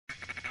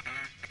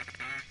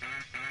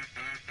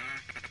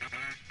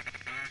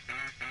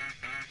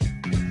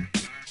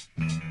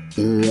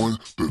on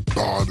the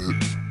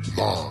dotted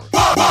line.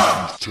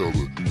 Marquise Taylor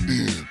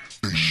and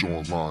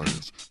Deshaun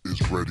Lyons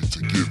is ready to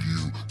give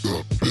you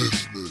the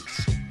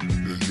business.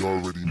 And you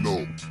already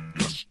know,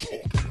 let's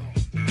talk about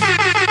it.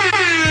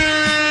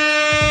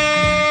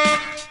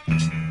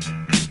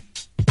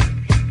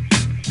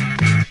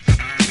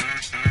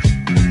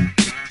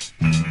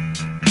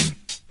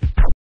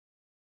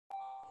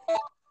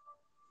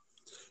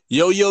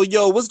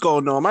 Yo, what's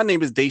going on? My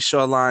name is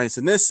Deshaun Lyons,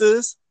 and this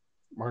is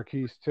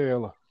Marquise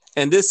Taylor.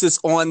 And this is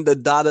On the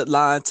Dotted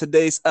Line.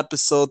 Today's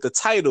episode, the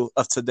title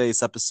of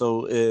today's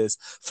episode is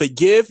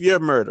Forgive Your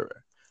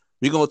Murderer.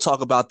 We're going to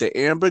talk about the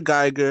Amber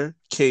Guyger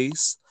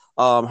case,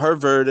 her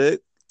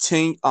verdict,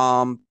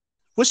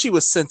 what she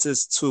was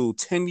sentenced to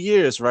 10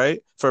 years,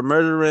 right? For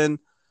murdering,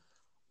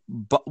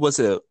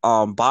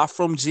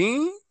 Botham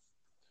Jean?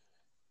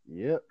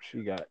 Yep,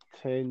 she got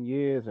 10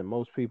 years, and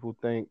most people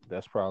think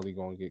that's probably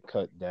going to get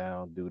cut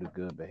down due to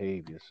good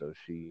behavior. So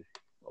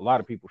a lot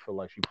of people feel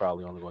like she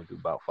probably only going to do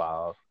about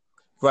 5.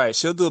 Right,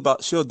 she'll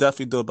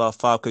definitely do about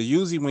 5, because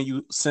usually when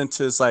you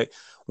sentence, like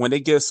when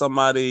they give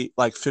somebody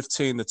like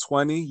 15 to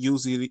 20,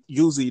 usually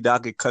that'll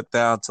get cut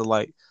down to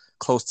like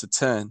close to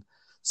 10.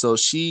 So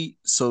she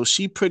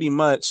pretty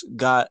much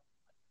got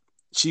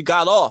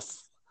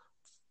off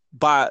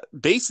by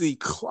basically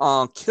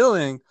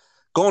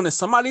going to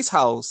somebody's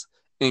house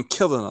and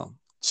killing them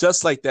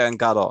just like that and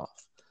got off.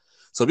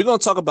 So we're going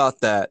to talk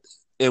about that,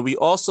 and we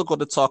also going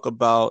to talk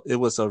about it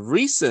was a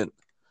recent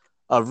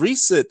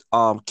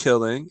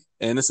killing,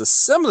 and it's a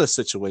similar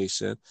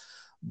situation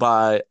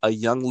by a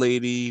young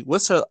lady.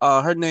 What's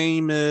her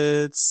name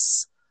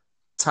is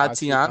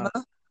Tatiana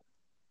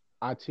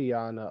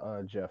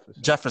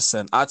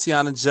Jefferson.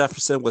 Atiana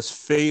Jefferson was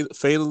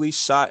fatally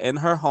shot in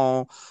her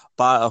home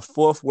by a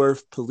Fort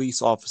Worth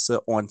police officer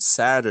on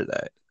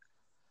Saturday.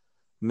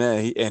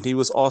 Man, he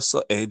was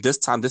also, and this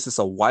time this is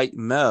a white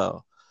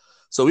male.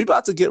 So we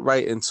about to get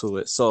right into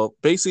it. So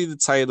basically the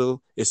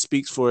title, it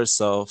speaks for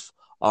itself.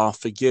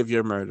 Forgive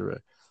Your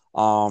Murderer.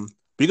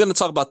 We're going to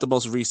talk about the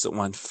most recent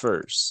one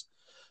first.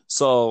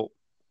 So,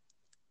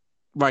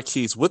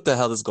 Marquise, what the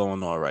hell is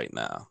going on right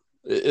now?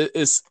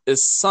 It's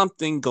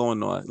something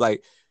going on.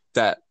 Like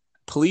that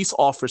police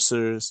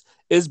officers,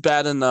 is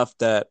bad enough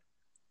that,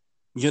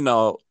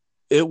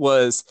 it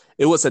was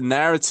a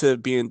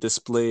narrative being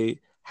displayed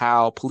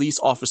how police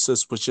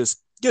officers was just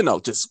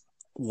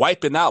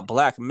wiping out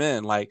black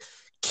men, like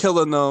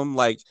killing them.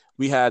 Like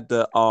we had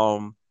the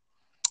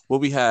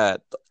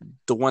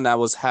one that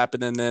was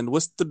happening. And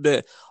what's the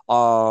bit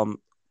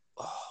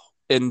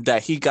in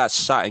that he got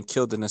shot and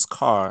killed in his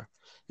car,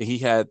 and he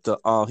had the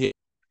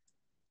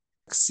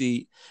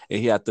seat, and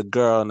he had the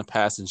girl in the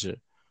passenger,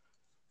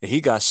 and he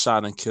got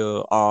shot and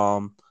killed.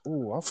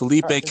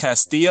 Felipe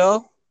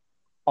Castillo.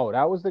 Oh,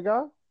 that was the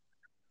guy.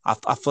 I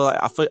feel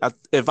like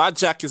if I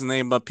jack his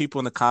name up, people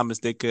in the comments,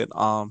 they could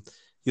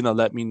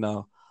let me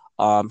know.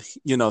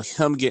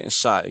 Him getting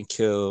shot and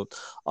killed.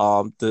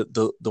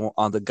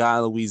 The guy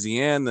in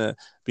Louisiana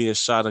being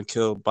shot and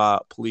killed by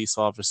a police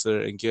officer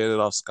and getting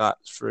off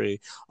scot-free.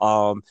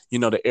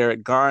 The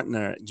Eric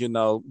Gardner,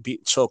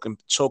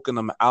 choking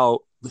him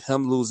out,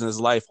 him losing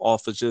his life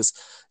off of just,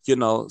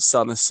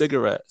 selling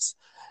cigarettes.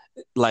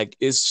 Like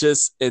it's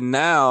just, and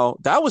now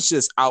that was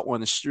just out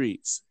on the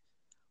streets.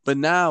 But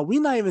now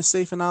we're not even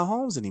safe in our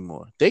homes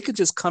anymore. They could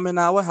just come in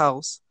our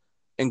house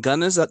and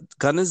gun us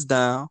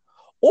down,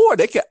 or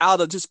they could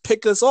just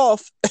pick us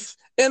off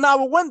in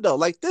our window,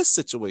 like this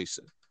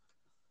situation.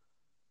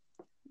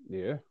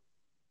 Yeah.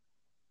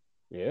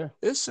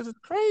 This shit is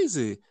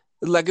crazy.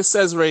 Like it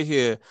says right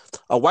here,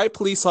 a white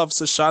police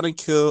officer shot and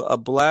killed a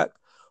black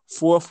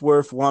Fort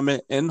Worth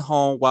woman in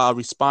home while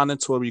responding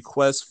to a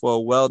request for a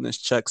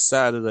wellness check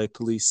Saturday,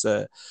 police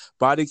said.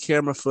 Body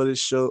camera footage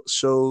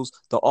shows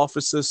the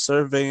officers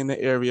surveying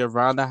the area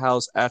around the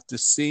house after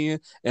seeing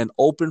an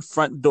open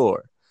front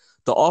door.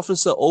 The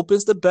officer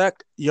opens the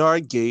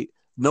backyard gate,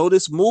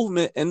 notices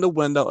movement in the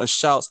window, and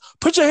shouts,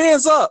 "Put your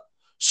hands up!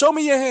 Show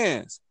me your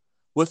hands!"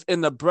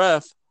 Within the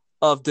breath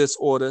of this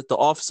order, the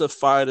officer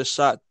fired a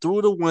shot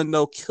through the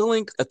window,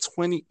 killing a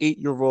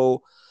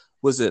 28-year-old,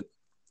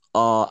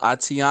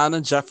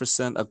 Atiana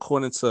Jefferson,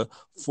 according to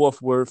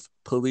Fort Worth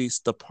Police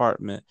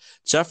Department.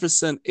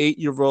 Jefferson's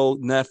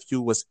 8-year-old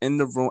nephew was in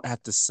the room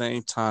at the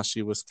same time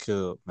she was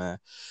killed, man.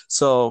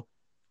 So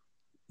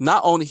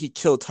not only he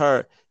killed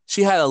her,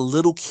 she had a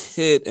little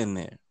kid in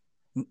there.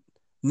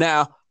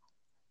 Now,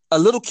 a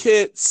little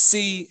kid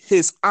see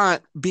his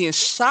aunt being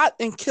shot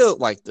and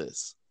killed like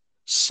this.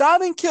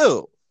 Shot and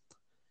killed.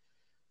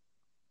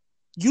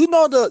 You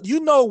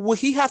know what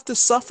he have to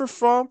suffer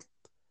from?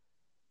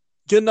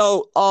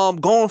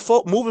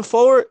 Moving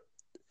forward,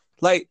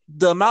 like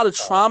the amount of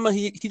trauma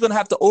he gonna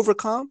have to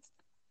overcome.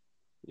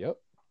 Yep.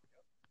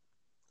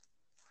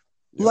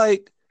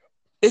 Like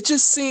it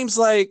just seems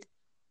like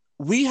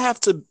we have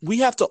to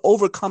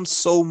overcome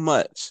so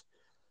much.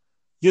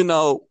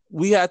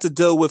 We had to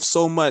deal with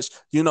so much,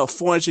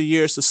 400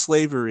 years of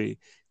slavery,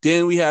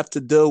 Then we have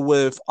to deal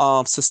with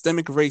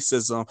systemic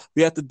racism.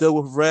 We have to deal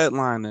with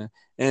redlining.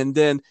 And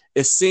then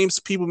it seems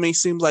people may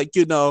seem like,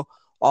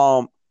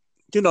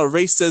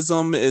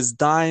 racism is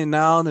dying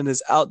out and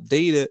is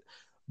outdated,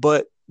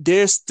 but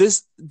there's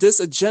this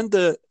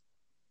agenda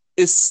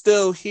is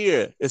still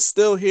here. It's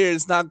still here.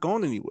 It's not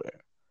going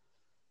anywhere.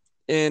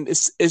 And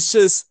it's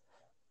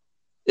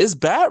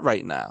bad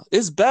right now.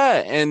 It's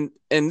bad.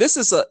 And this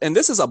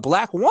is a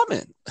black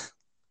woman.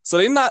 So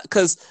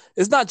because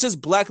it's not just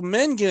black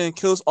men getting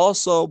killed, it's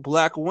also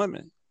black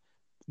women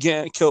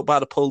getting killed by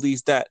the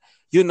police that,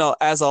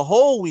 as a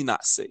whole, we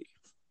not safe.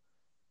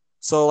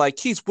 So, like,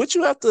 Keith, what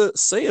you have to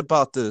say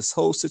about this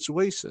whole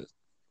situation?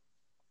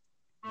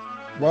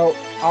 Well,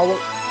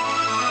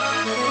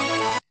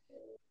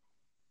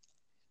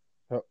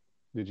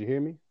 did you hear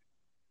me?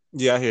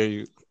 Yeah, I hear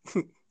you.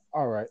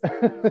 All right.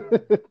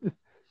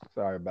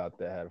 Sorry about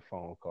that. I had a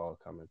phone call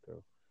coming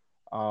through.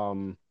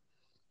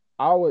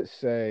 I would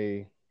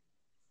say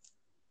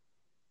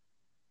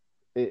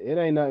it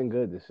ain't nothing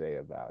good to say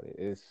about it.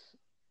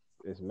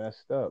 It's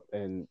messed up.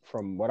 And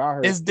from what I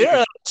heard, is there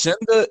an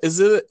agenda?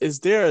 Is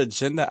there an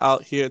agenda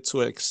out here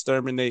to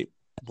exterminate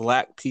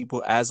black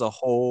people as a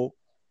whole?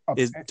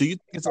 Do you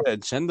think there's an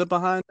agenda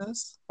behind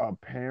this?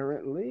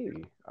 Apparently.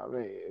 I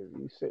mean, if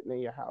you sitting in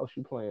your house,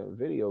 you playing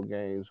video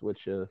games with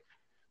your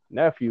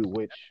nephew,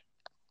 which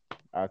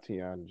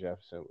Atiana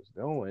Jefferson was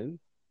doing,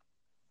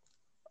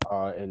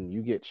 and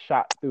you get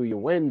shot through your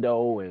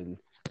window, and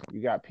you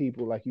got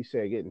people, like you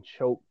said, getting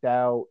choked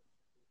out.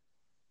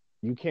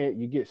 You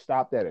get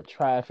stopped at a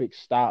traffic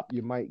stop.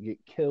 You might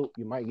get killed.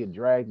 You might get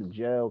dragged to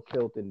jail,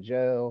 killed in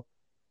jail.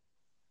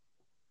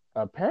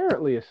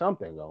 Apparently, it's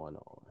something going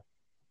on.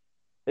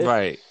 It's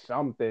right.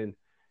 Something.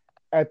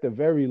 At the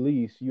very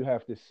least, you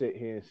have to sit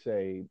here and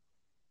say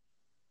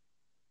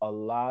a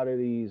lot of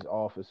these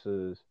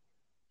officers,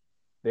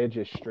 they're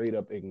just straight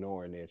up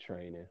ignoring their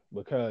training,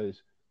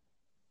 because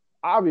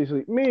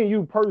obviously, me and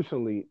you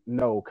personally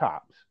know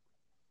cops.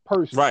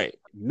 Right.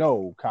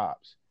 Know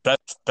cops.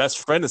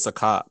 Best friend is a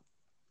cop.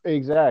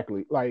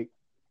 Exactly. Like,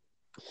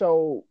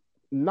 so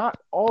not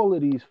all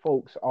of these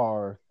folks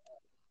are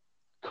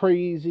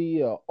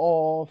crazy or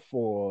off,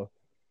 or,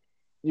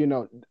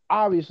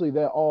 obviously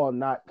they're all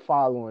not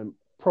following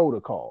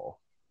protocol.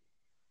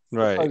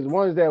 Right. Because the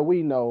ones that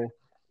we know,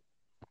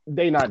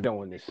 they not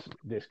doing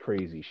this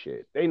crazy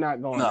shit. They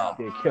not going out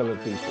there killing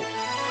people.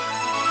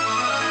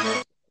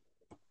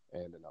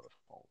 And another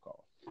phone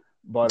call.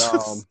 But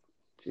Jesus.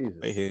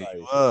 They hit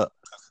you up.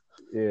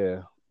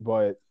 Yeah.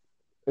 But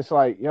it's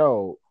like,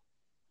 yo,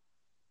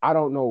 I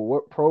don't know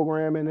what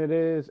programming it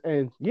is.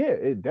 And yeah,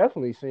 it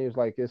definitely seems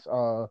like it's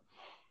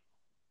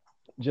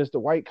just the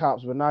white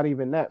cops, but not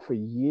even that, for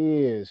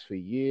years,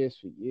 probably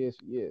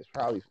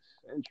for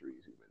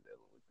centuries, we've been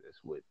dealing with this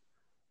with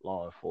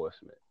law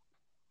enforcement.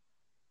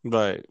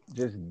 Right.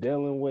 Just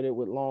dealing with it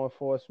with law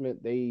enforcement,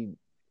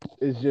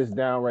 it's just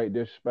downright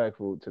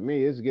disrespectful. To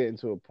me, it's getting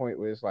to a point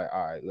where it's like,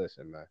 all right,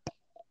 listen, man.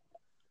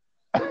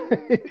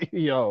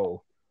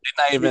 Yo.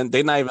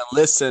 They're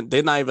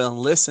not even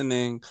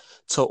listening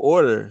to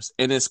orders.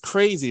 And it's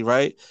crazy,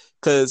 right?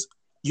 Because,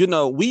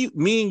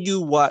 me and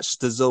you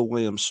watched the Zoe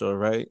Williams show,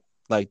 right?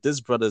 Like,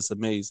 this brother is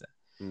amazing.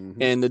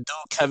 Mm-hmm. And the dude,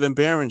 Kevin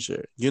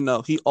Berenger,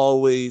 he's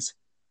always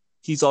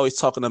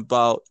talking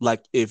about,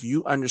 like, if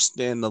you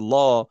understand the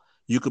law,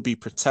 you could be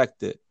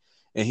protected.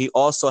 And he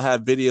also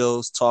had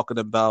videos talking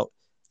about,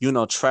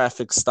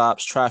 traffic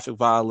stops, traffic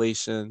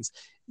violations,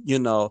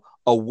 a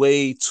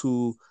way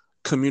to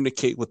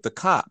communicate with the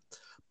cop.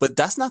 But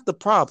that's not the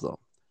problem.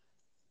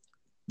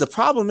 The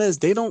problem is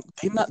they're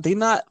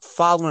not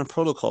following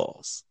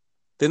protocols.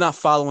 They're not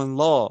following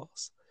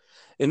laws.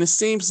 And it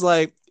seems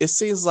like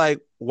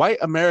white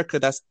America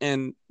that's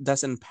in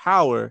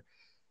power,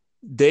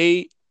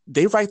 they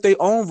write their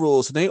own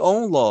rules and their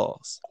own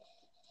laws.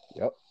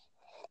 Yep.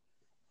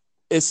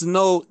 It's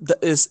no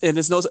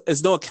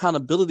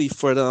accountability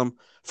for them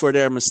for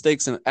their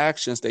mistakes and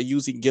actions. They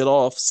usually get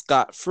off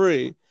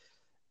scot-free,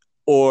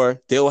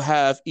 or they'll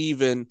have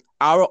even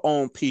our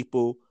own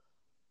people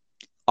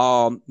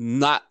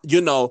not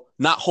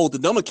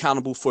holding them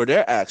accountable for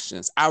their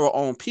actions, our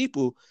own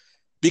people,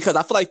 because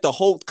I feel like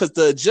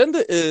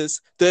the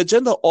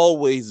agenda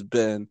always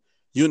been,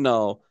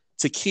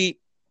 to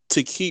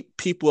keep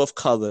people of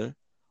color,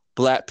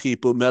 black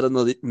people,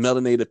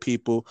 melanated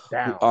people,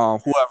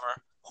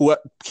 whoever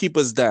keep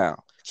us down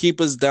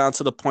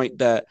to the point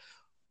that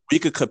we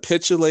could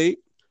capitulate,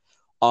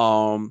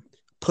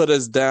 put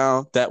us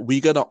down, that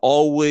we're gonna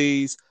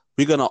always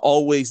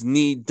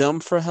need them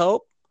for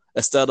help,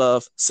 instead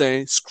of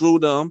saying screw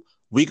them.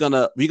 We're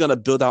gonna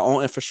build our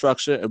own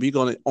infrastructure, and we're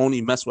gonna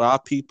only mess with our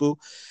people.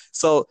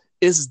 So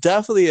it's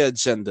definitely an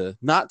agenda,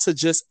 not to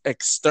just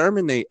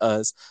exterminate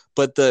us,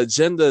 but the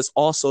agenda is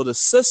also the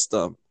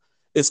system.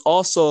 It's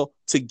also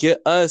to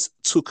get us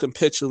to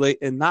capitulate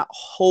and not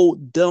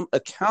hold them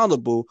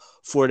accountable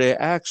for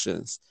their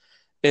actions.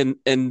 And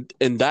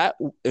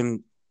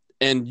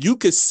you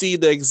could see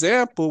the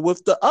example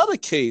with the other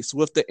case,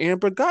 with the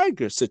Amber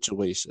Geiger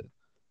situation.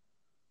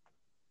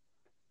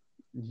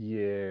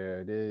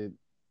 Yeah,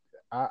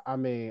 I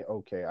mean,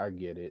 okay, I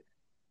get it.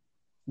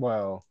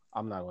 Well,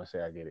 I'm not gonna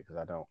say I get it because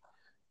I don't.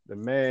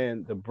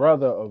 The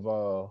brother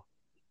of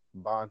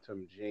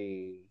Bantam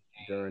Jean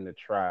during the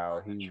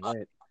trial,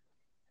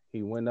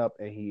 he went up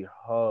and he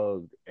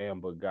hugged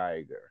Amber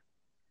Geiger.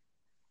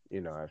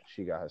 You know, after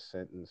she got her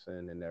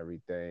sentencing and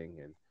everything,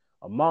 and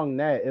among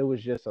that, it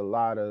was just a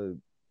lot of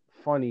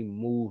funny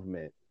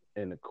movement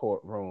in the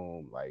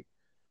courtroom, like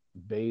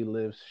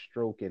bailiffs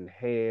stroking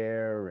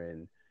hair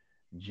and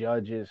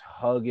judges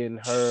hugging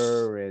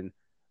her, and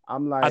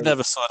I'm I like,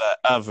 never saw that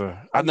ever.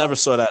 I I'm never like,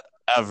 saw that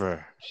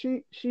ever.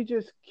 she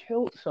just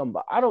killed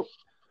somebody. I don't.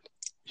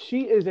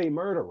 She is a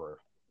murderer.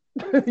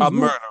 A you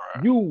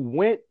murderer. you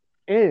went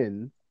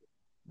in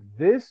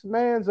this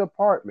man's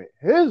apartment,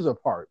 his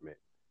apartment,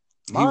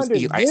 He was minding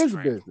eating ice his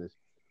cream. business,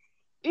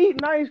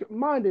 eating ice,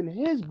 minding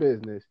his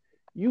business.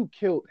 You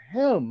killed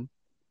him,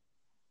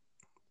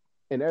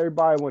 and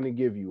everybody want to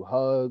give you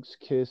hugs,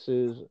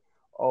 kisses.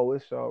 Oh,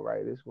 it's all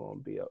right. It's gonna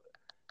be a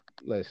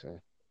listen.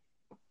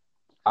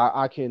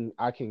 I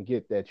can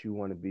get that you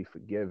want to be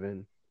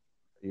forgiven,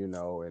 and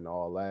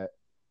all that.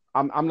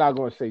 I'm not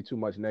going to say too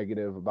much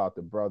negative about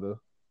the brother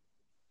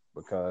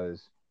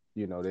because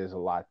there's a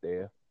lot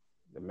there.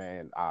 The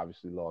man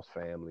obviously lost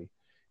family.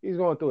 He's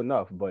going through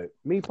enough, but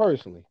me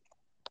personally,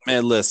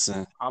 Man,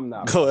 listen. I'm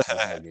not Go fucking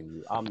ahead. hugging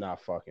you. I'm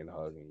not fucking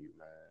hugging you,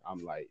 man.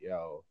 I'm like,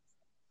 yo,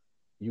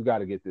 you got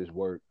to get this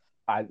work.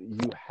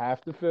 You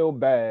have to feel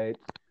bad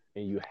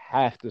and you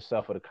have to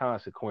suffer the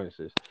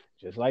consequences,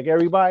 just like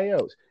everybody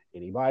else.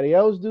 Anybody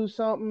else do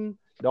something,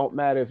 don't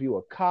matter if you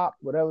a cop,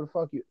 whatever the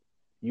fuck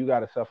you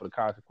got to suffer the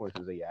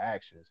consequences of your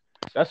actions.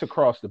 That's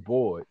across the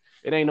board.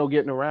 It ain't no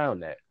getting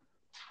around that.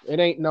 It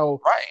ain't no,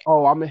 Right.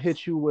 oh, I'm gonna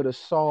hit you with a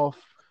soft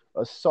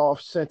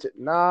scented.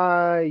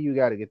 Nah, you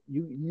gotta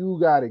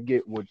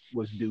get what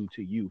was due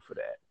to you for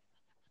that.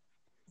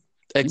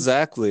 You,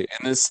 Exactly.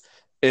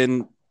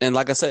 And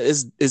like I said,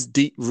 it's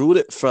deep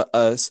rooted for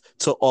us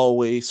to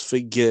always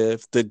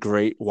forgive the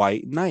great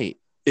white knight.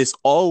 It's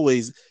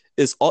always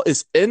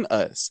it's in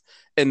us.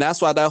 And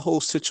that's why that whole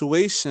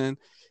situation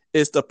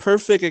is the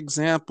perfect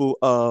example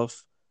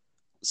of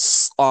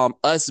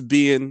us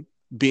being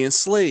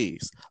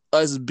slaves,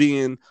 us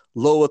being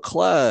lower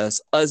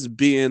class, us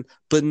being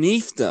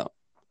beneath them.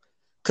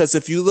 Because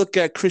if you look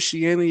at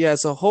Christianity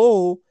as a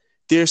whole,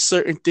 there's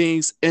certain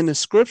things in the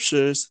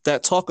scriptures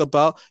that talk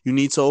about you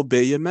need to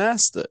obey your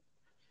master,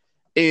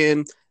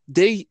 and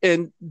they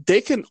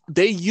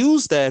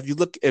use that.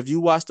 If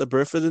you watch The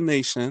Birth of the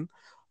Nation,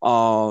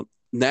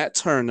 Nat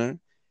Turner,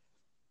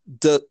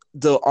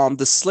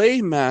 the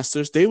slave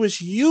masters, they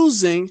was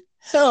using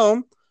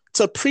him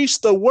to preach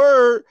the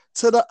word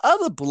to the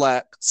other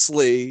black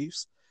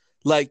slaves.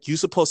 Like, you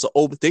supposed to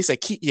obey. They say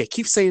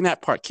keep saying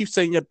that part, keep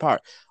saying your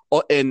part,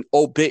 and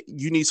obey.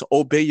 You need to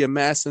obey your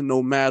master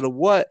no matter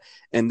what.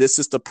 And this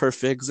is the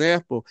perfect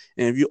example.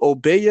 And if you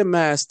obey your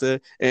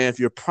master, and if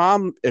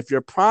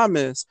you're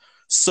promised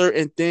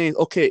certain things,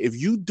 okay, if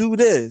you do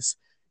this,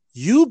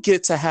 you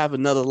get to have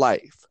another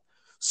life.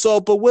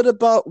 So, but what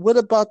about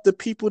the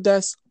people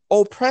that's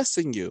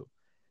oppressing you?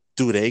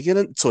 So they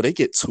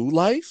get two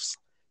lives?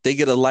 They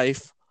get a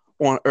life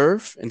on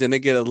earth and then they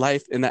get a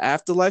life in the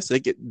afterlife. So they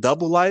get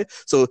double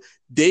life. So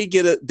they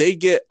get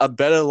a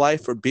better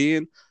life for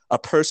being a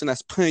person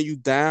that's putting you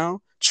down,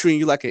 treating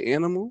you like an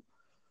animal.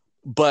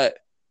 But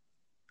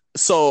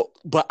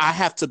but I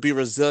have to be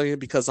resilient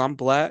because I'm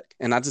black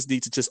and I just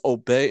need to just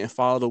obey and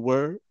follow the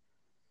word.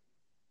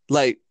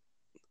 Like,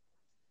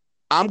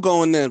 I'm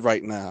going in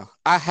right now.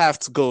 I have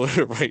to go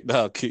in right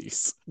now,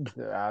 Keith.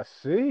 I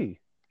see.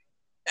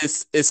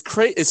 It's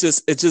crazy.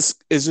 It's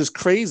just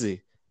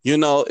crazy.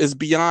 It's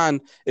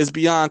beyond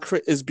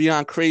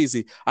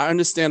crazy. I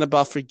understand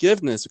about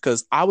forgiveness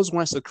because I was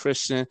once a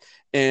Christian,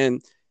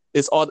 and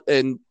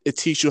it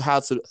teach you how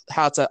to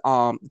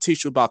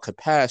teach you about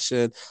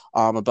compassion,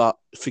 about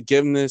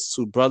forgiveness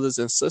to brothers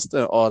and sisters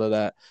and all of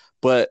that.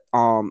 But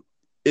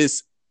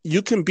it's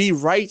you can be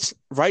right.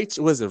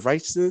 Was it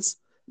righteous?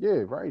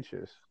 Yeah,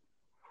 righteous.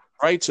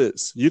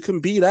 Righteous. You can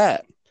be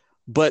that,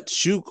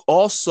 but you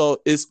also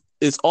is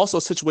also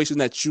a situation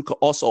that you can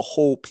also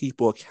hold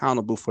people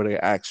accountable for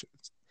their actions.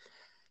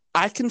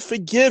 I can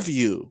forgive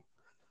you,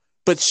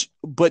 but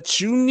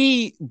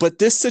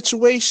this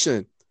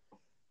situation,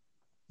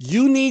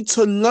 you need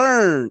to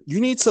learn. You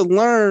need to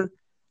learn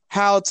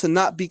how to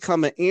not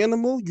become an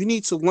animal. You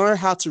need to learn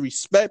how to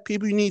respect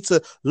people. You need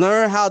to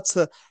learn how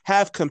to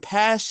have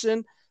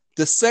compassion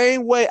the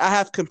same way I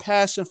have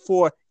compassion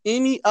for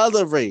any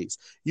other race.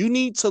 You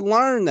need to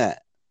learn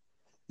that.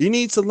 You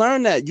need to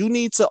learn that. You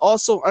need to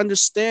also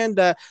understand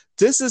that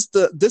this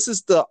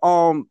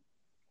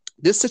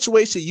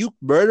situation, you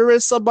murdering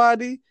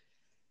somebody,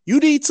 you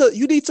need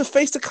to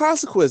face the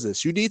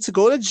consequences. You need to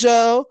go to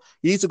jail.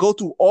 You need to go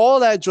through all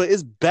that joy.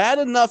 It's bad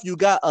enough you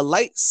got a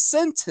light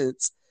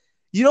sentence.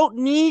 You don't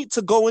need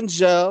to go in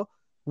jail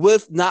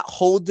with not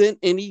holding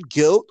any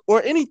guilt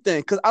or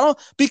anything.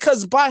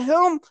 Because by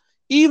him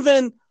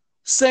even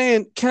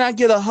saying, "Can I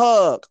get a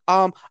hug?"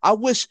 I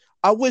wish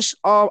I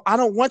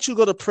don't want you to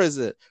go to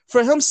prison.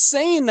 For him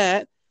saying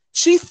that,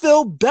 she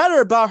feel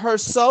better about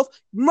herself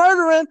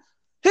murdering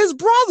his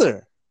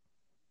brother.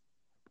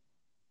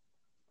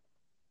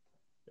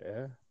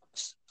 Yeah.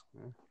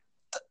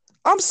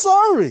 I'm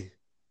sorry.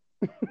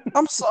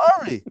 I'm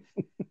sorry.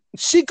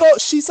 She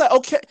said,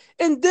 okay.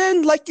 And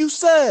then, like you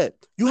said,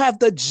 you have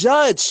the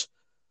judge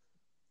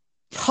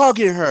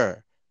hugging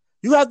her.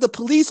 You have the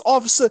police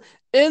officer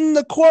in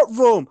the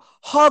courtroom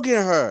hugging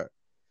her,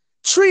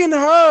 treating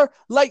her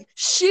like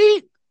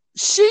she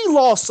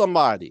lost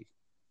somebody.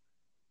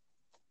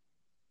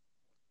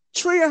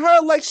 Treating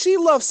her like she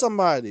loved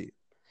somebody.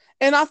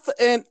 And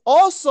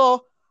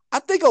also, I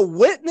think a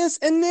witness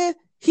in there,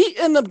 he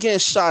ended up getting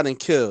shot and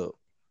killed.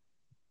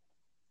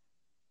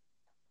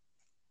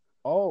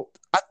 Oh.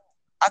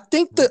 I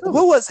think that,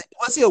 what was it?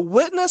 Was he a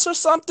witness or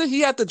something? He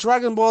had the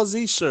Dragon Ball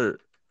Z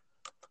shirt.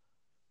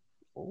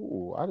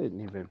 Oh, I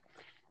didn't even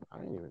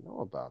know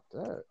about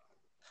that.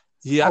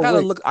 Yeah, I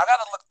gotta look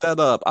that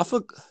up. I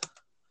forgot.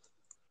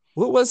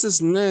 What was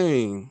his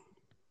name?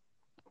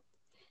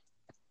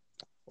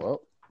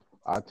 Well,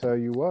 I tell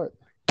you what,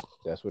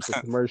 that's what the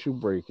commercial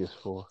break is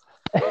for.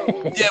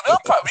 Yeah, we're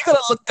gonna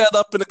look that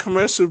up in the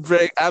commercial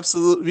break.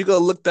 Absolutely, we're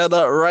gonna look that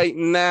up right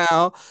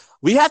now.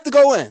 We have to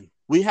go in.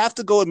 Me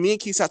and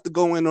Keith have to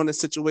go in on this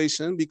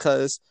situation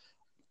because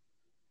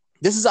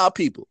this is our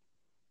people.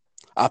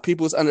 Our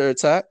people is under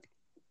attack.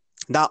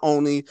 Not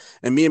only,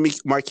 and me and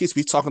Marquise,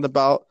 we talking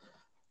about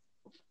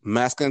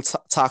masculine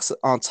toxic.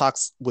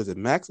 Was it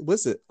Max?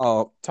 Was it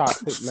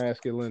toxic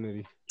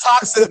masculinity?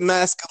 Toxic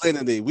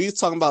masculinity. We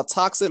talking about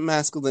toxic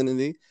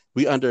masculinity.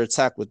 We under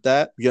attack with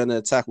that. We under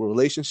attack with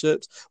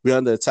relationships. We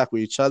under attack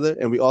with each other,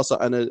 and we also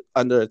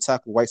under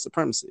attack with white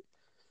supremacy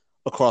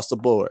across the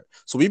board.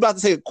 So we about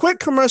to take a quick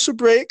commercial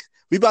break.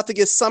 We about to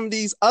get some of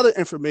these other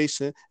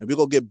information, and we're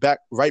gonna get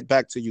right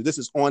back to you. This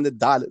is On the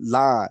Dotted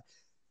Line.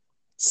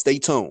 Stay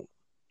tuned.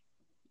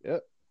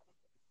 Yep.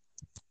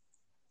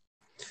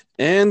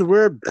 And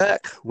we're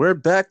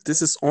back.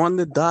 This is On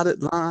the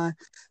Dotted Line.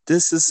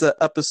 This is an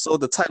episode.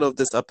 The title of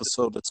this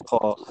episode is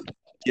called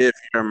 "Give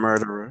Your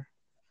Murderer."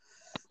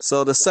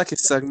 So the second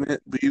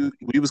segment,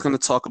 we was going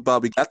to talk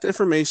about. We got the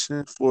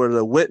information for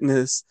the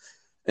witness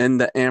in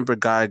the Amber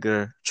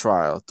Guyger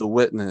trial. The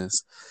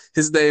witness,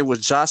 his name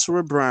was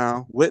Joshua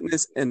Brown.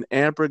 Witness in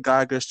Amber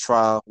Guyger's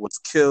trial was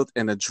killed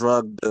in a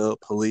drug deal.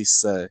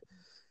 Police say.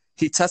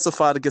 He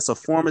testified against a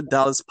former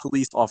Dallas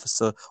police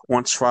officer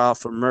on trial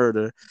for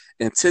murder,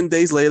 and 10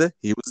 days later,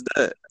 he was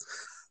dead.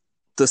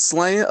 The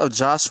slaying of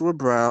Joshua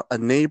Brown, a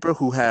neighbor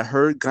who had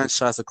heard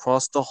gunshots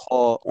across the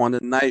hall on the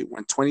night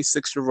when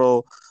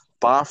 26-year-old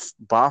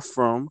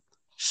Bafram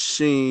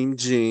Sheen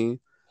Jean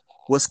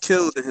was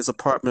killed in his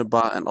apartment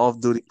by an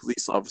off-duty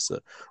police officer,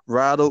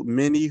 rattled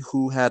many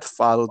who had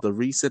followed the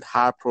recent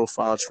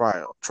high-profile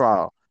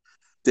trial.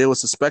 There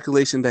was a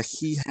speculation that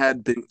he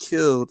had been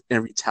killed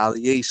in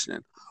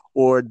retaliation,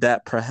 or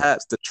that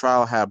perhaps the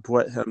trial had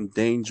brought him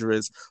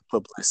dangerous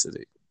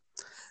publicity.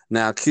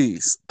 Now,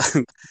 Keith,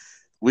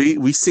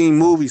 we seen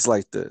movies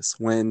like this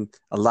when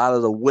a lot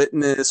of the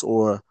witness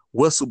or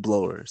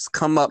whistleblowers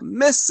come up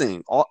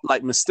missing,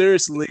 like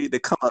mysteriously they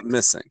come up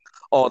missing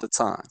all the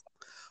time.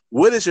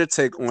 What is your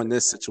take on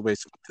this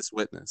situation with this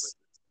witness?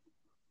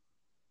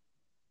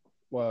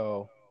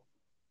 Well,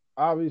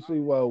 obviously,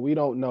 we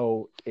don't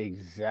know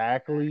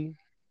exactly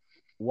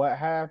what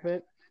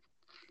happened,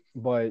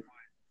 but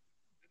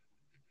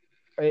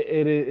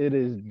it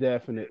is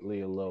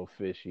definitely a little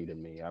fishy to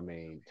me. I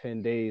mean,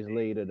 10 days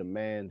later, the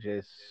man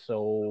just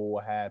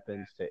so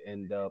happens to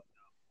end up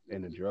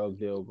in a drug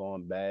deal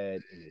going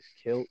bad and is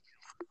killed.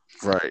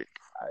 Right.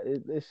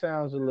 It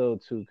sounds a little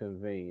too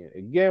convenient.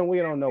 Again, we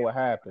don't know what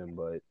happened,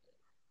 but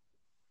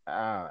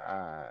that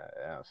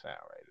don't sound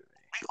right to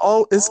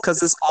me. It's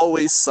because it's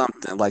always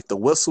something like the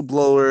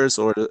whistleblowers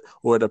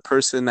or the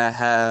person that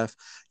have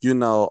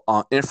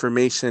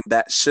information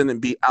that shouldn't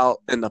be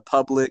out in the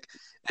public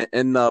and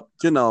end up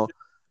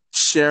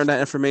sharing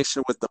that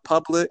information with the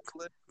public.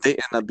 They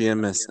end up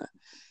being missing.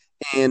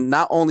 And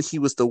not only he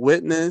was the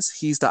witness,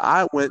 he's the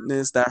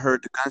eyewitness that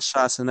heard the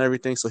gunshots and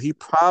everything. So he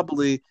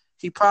probably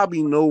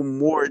know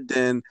more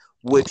than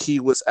what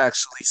he was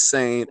actually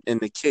saying in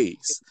the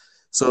case.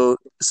 So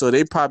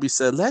they probably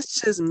said,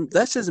 let's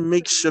just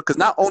make sure, because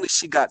not only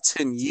she got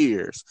 10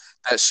 years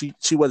that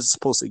she wasn't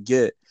supposed to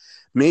get,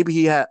 maybe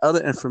he had other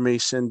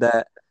information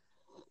that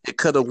it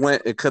could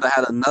have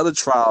had another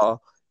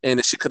trial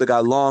and she could have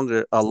got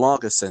a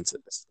longer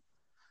sentence.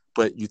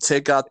 But you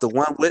take out the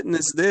one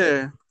witness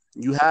there,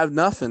 you have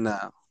nothing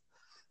now.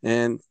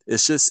 And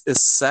it's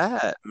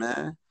sad,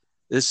 man.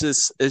 It's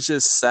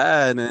just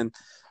sad, and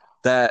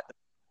that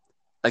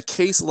a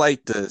case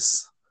like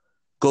this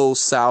goes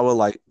sour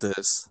like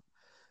this.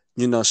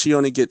 She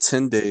only get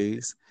 10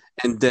 days,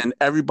 and then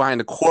everybody in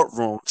the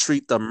courtroom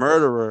treat the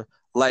murderer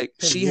like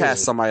she had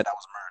somebody that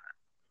was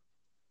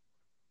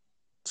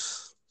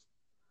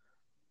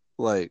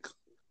murdered. Like,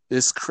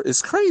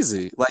 it's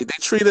crazy. Like, they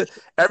treated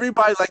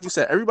everybody, like you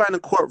said, everybody in the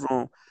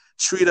courtroom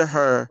treated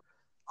her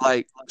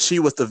like she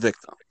was the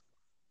victim.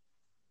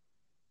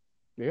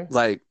 Yeah.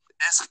 Like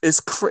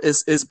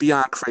it's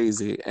beyond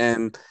crazy,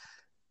 and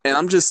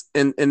I'm just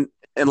and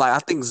like I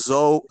think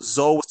Zoe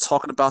was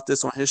talking about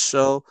this on his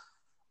show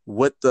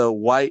with the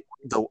white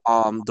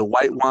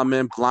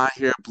woman, blonde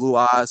hair, blue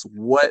eyes,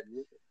 what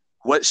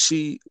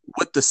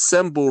the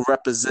symbol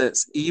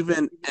represents,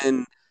 even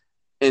in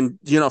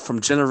from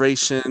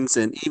generations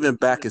and even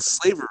back in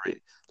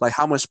slavery, like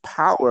how much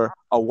power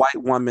a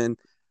white woman,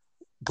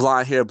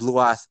 blonde hair, blue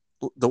eyes,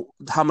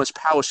 how much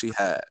power she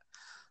had,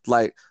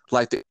 like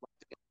the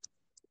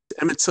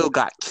Emmett Till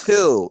got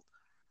killed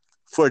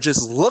for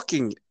just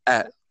looking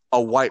at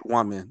a white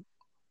woman,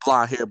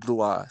 blonde hair,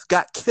 blue eyes,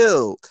 got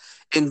killed,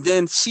 and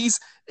then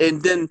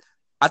and then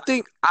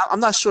I'm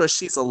not sure if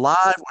she's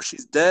alive or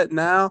she's dead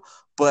now,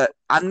 but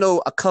I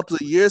know a couple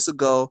of years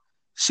ago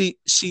she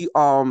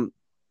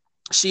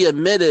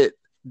admitted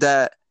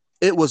that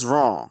it was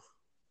wrong.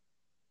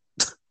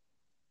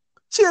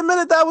 She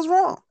admitted that was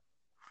wrong.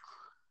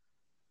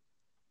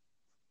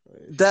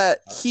 That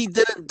he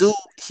didn't do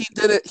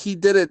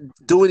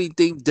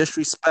anything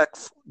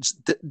disrespectful,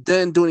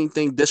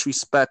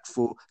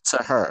 to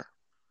her,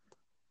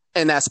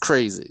 and that's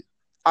crazy.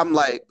 I'm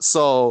like,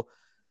 so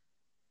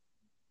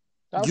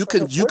That was you for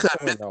him can whistling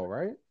admit, though,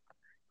 right?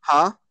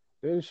 huh?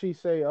 Didn't she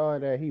say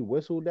that he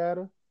whistled at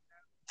her?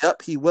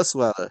 Yep, he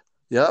whistled at her.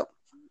 Yep,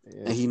 Yeah,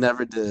 and he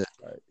never did.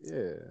 right.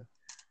 Yeah,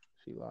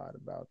 she lied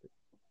about it.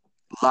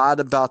 Lied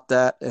about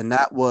that, and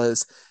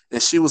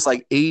she was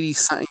like 80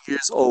 something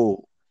years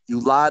old. You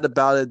lied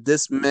about it.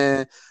 This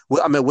man,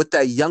 with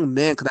that young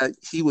man, because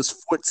he was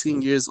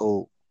 14 years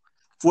old.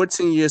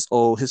 14 years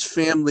old, his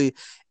family,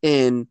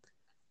 and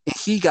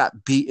he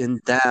got beaten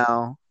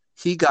down.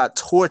 He got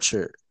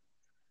tortured.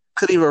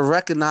 Couldn't even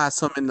recognize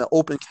him in the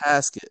open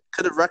casket.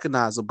 Couldn't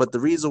recognize him. But the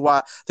reason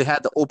why they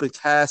had the open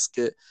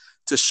casket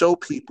to show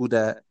people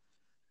that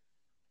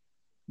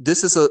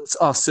this is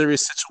a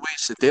serious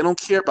situation. They don't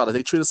care about it.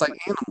 They treat us like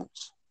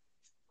animals.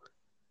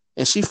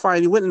 And she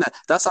finally went in that.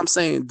 That's what I'm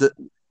saying.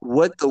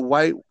 What the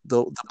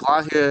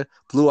blonde hair,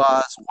 blue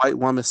eyes, white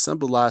woman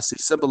symbolized. She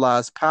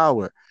symbolized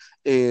power,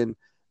 and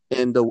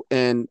and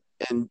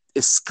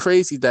it's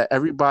crazy that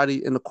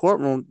everybody in the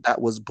courtroom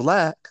that was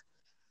black,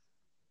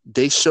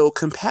 they showed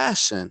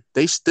compassion.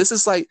 This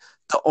is like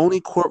the only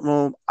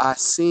courtroom I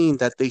seen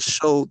that they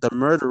showed the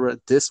murderer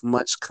this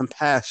much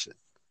compassion.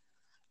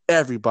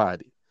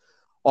 Everybody,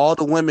 all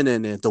the women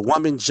in there, the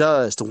woman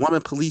judge, the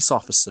woman police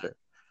officer,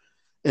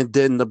 and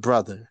then the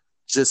brother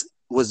just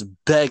was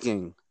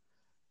begging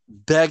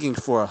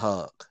for a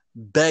hug,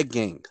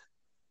 begging.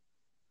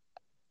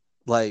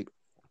 Like,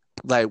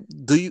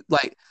 do you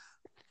like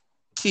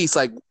Keith?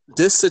 Like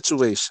this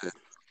situation.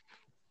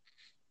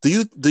 Do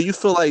you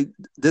feel like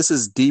this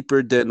is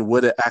deeper than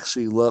what it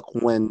actually looked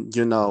when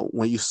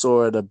you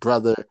saw the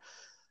brother?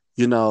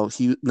 He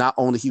not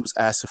only he was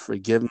asking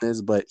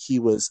forgiveness, but he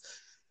was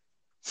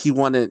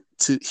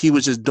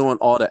just doing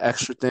all the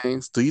extra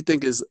things. Do you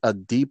think it's a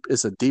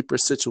deeper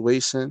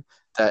situation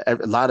that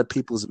a lot of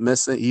people's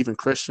missing, even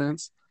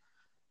Christians,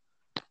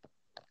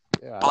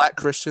 Yeah, black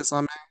Christians?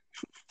 I mean,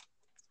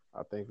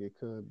 I think it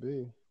could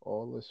be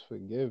all this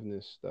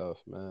forgiveness stuff,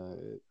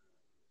 man.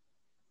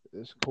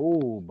 It's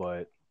cool,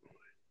 but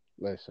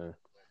listen,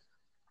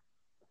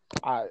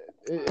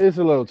 it's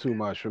a little too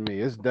much for me.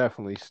 It's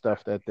definitely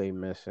stuff that they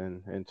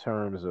missing in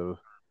terms of,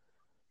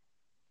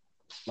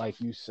 like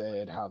you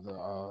said, how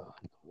the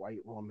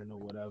white woman or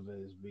whatever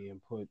is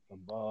being put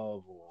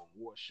above or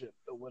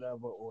worshipped or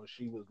whatever, or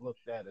she was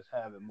looked at as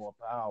having more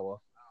power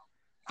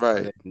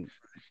right? than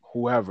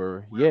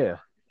whoever. Yeah,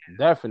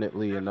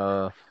 definitely,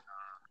 and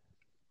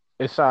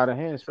it's out of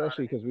hand,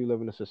 especially because we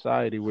live in a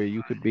society where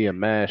you could be a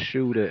mass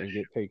shooter and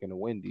get taken to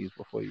Wendy's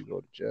before you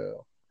go to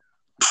jail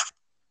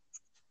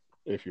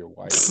if you're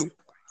white.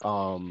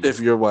 If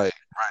you're white,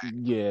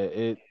 Yeah,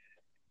 it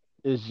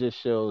just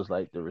shows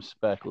like the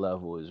respect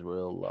level is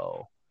real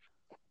low.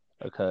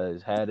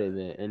 Because had it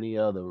been any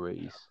other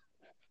race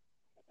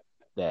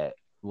that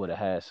would have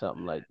had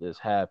something like this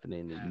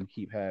happening, and you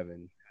keep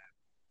having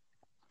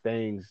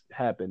things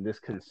happen this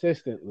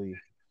consistently,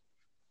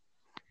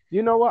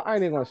 you know what? I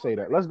ain't even gonna say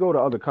that. Let's go to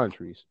other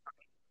countries.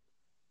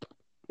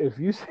 If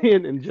you see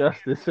an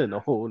injustice in a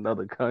whole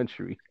nother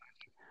country,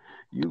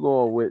 you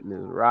gonna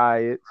witness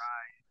riots.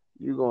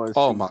 You gonna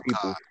oh see my people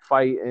god,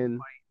 fighting.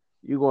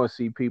 You gonna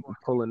see people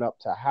pulling up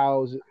to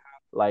houses.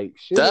 Like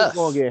shit is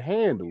gonna death, get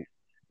handled.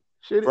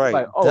 Shit is right?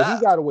 like, oh, he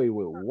Death. got away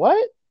with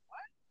what?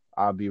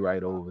 I'll be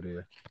right over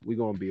there. We're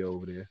gonna be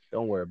over there.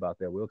 Don't worry about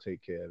that. We'll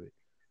take care of it.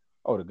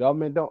 Oh, the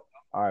government don't.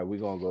 All right, we're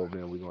gonna go over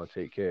there and we're gonna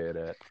take care of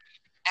that.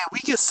 And we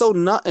get so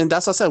numb, and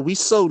that's what I said. We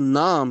so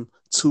numb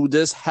to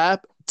this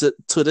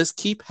to this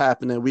keep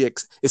happening.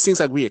 It seems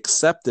like we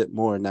accept it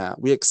more now.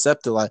 We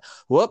accept it like,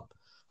 whoop,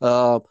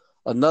 uh,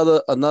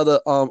 another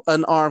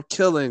unarmed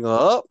killing.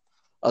 Up,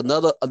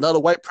 another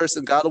white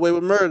person got away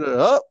with murder.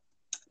 Up,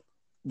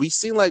 we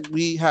seem like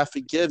we have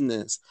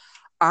forgiveness.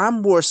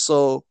 I'm more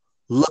so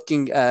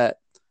looking at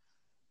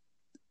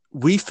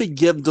we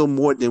forgive them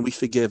more than we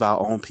forgive our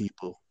own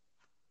people.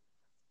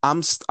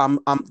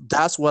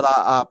 That's what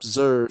I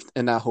observed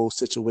in that whole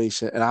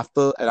situation, and I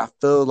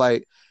feel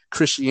like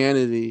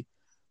Christianity,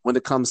 when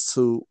it comes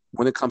to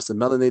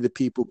melanated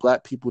people,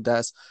 black people,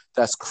 that's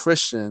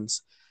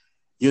Christians.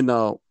 You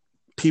know,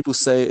 people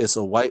say it's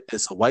a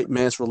white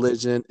man's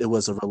religion. It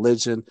was a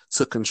religion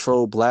to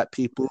control black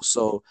people,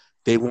 so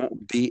they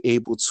won't be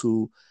able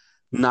to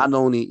not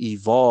only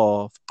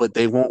evolve, but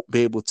they won't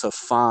be able to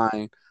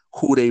find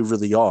who they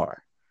really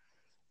are.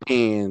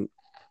 And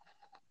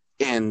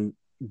and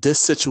this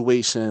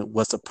situation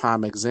was a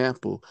prime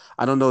example.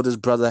 I don't know this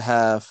brother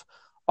have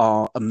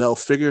a male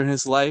figure in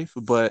his life,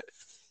 but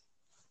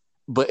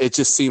it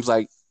just seems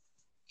like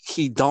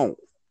he don't,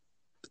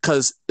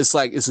 because it's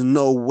like it's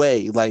no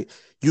way like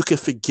you can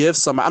forgive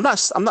somebody.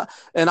 I'm not,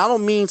 and I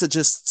don't mean to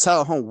just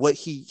tell him what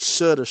he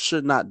should or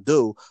should not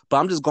do, but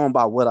I'm just going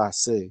by what I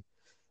see,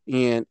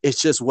 and it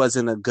just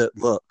wasn't a good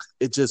look.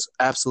 It just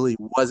absolutely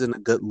wasn't a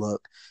good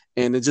look,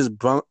 and it just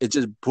brought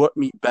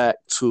me back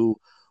to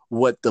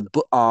what the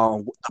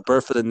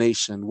birth of the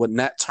nation, what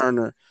Nat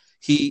Turner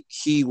he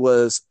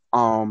was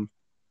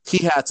he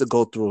had to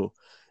go through,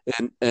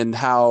 and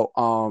how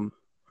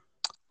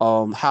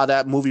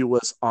that movie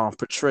was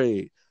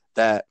portrayed,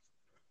 that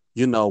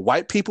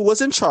white people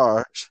was in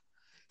charge.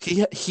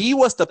 He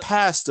was the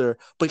pastor,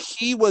 but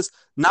he was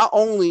not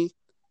only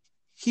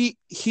he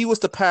was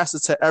the pastor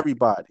to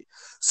everybody.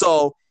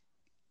 So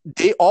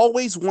they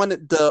always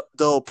wanted the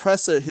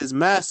oppressor, his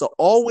master,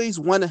 always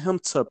wanted him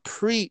to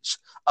preach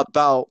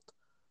about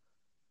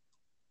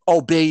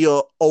obey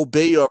your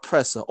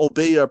oppressor,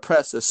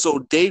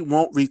 so they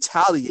won't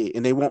retaliate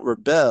and they won't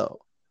rebel.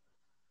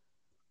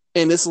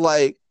 And it's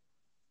like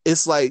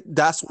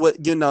that's why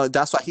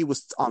he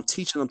was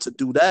teaching them to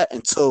do that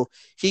until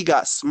he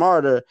got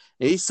smarter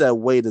and he said,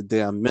 wait a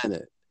damn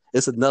minute,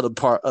 it's another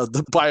part of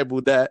the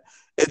Bible that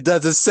it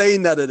doesn't say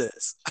none of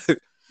this.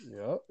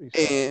 Yep.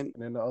 And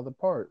then the other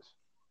parts.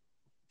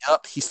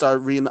 yep, he started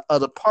reading the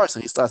other parts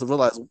and he started to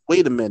realize,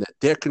 wait a minute,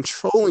 they're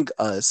controlling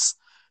us.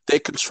 They're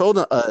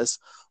controlling us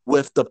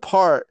with the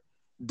part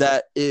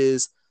that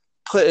is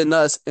putting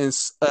us in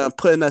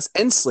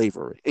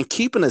slavery and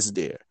keeping us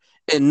there,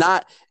 and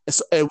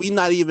we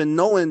not even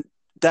knowing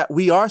that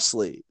we are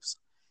slaves.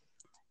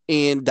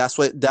 And that's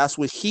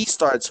what he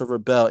started to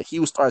rebel. He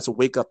was starting to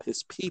wake up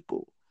his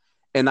people,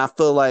 and I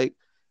feel like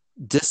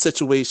this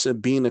situation,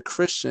 being a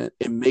Christian,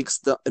 it makes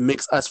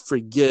us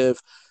forgive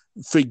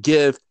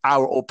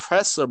our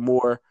oppressor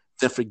more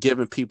than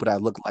forgiving people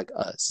that look like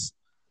us.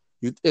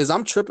 As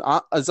I'm tripping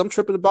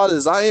about it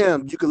as I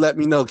am, you can let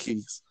me know,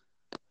 Keys.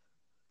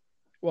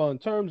 Well, in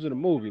terms of the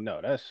movie, no,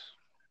 that's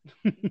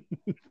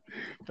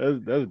that's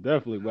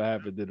definitely what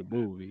happened in the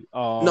movie.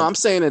 No, I'm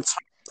saying in terms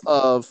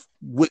of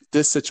what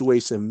this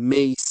situation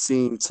may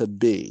seem to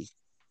be.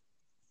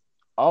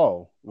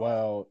 Oh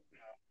well,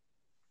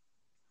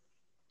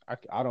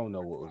 I don't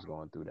know what was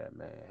going through that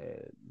man's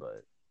head,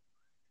 but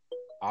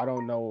I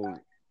don't know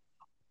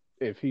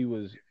if he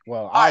was,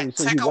 well. All right,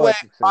 Obviously, he take away.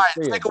 wasn't All right,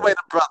 sincere, take away but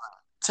the brother.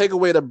 Take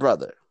away the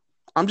brother.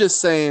 I'm just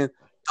saying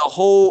the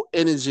whole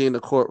energy in the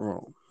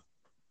courtroom.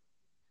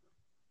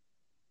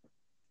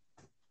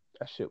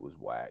 that shit was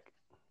whack.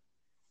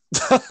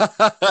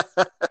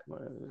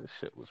 Man, this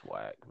shit was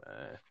whack,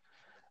 man.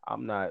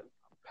 I'm not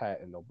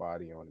patting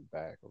nobody on the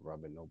back or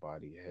rubbing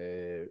nobody's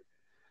head.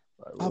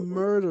 Like, A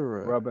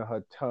murderer. rubbing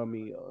her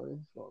tummy. Oh,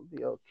 it's gonna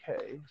be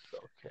okay. It's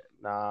okay.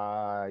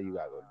 Nah, you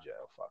gotta go to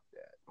jail. Fuck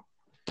that.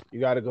 You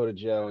gotta go to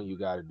jail and you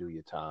gotta do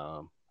your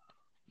time.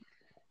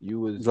 You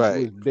was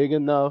Right. big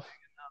enough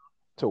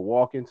to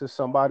walk into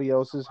somebody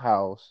else's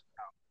house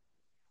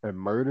and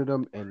murder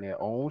them in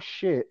their own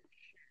shit.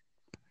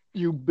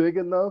 You big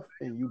enough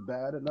and you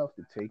bad enough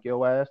to take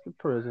your ass to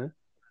prison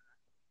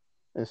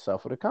and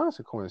suffer the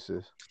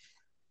consequences.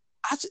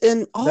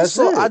 And That's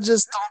also, I it.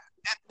 just don't.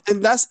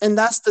 And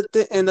that's the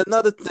thing. And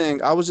another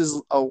thing, I was just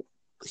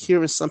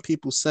hearing some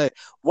people say,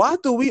 why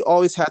do we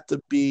always have to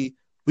be?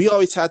 We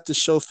always have to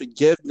show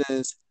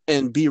forgiveness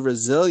and be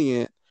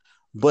resilient,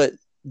 but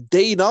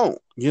they don't.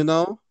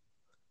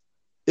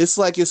 It's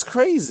like it's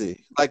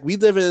crazy. Like we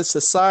live in a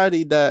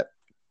society that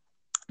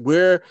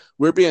we're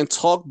being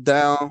talked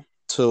down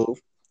to.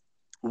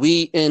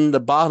 We in the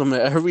bottom of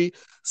every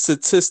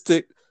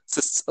statistic,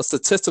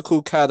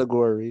 statistical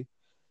category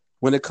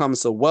when it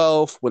comes to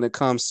wealth, when it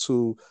comes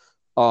to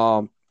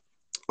um,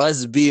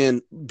 us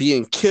being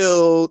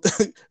killed.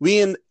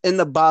 We in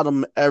the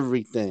bottom of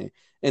everything,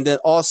 and then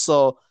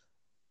also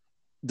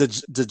the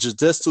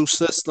judicial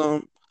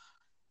system.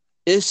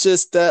 It's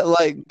just that,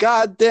 like,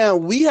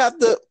 goddamn, we have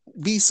to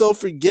be so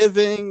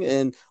forgiving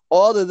and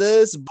all of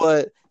this,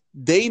 but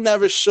they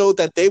never showed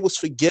that they was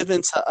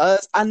forgiving to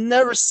us. I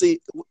never see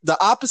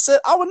the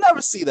opposite. I would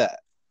never see that.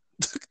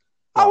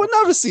 I would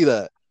Well, never see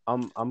that.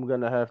 I'm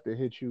gonna have to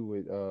hit you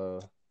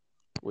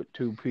with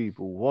two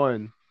people.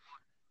 One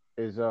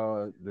is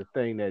the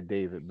thing that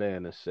David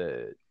Banner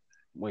said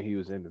when he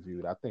was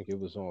interviewed. I think it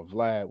was on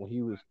Vlad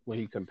when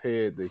he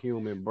compared the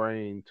human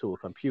brain to a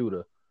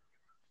computer,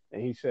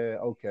 and he said,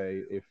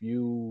 okay, if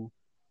you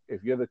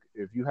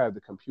have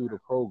the computer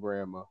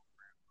programmer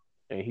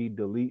and he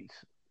deletes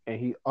and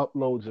he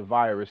uploads a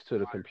virus to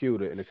the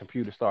computer and the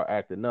computer start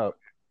acting up,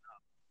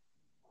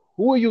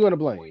 who are you going to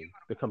blame?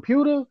 The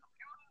computer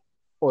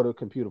or the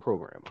computer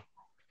programmer?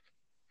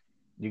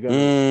 You're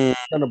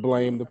gonna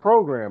blame the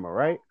programmer,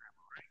 right?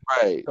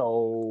 Right.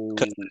 So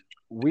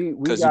we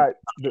 'Cause got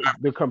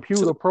the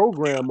computer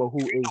programmer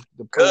who is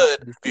the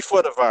good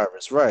before the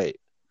virus, right?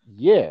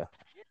 Yeah,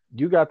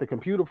 you got the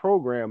computer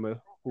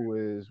programmer who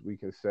is, we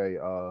can say,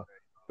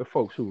 the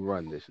folks who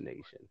run this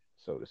nation,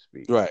 so to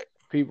speak. Right.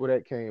 People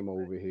that came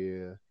over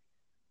here,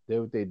 did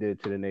what they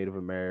did to the Native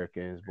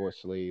Americans, brought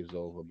slaves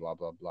over, blah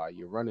blah blah.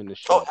 You're running the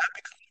show.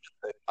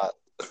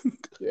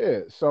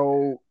 Yeah,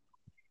 so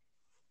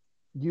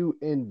you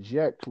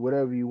inject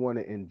whatever you want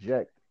to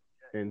inject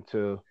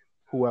into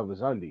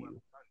whoever's under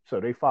you, so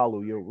they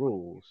follow your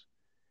rules,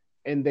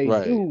 and they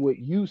do what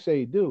you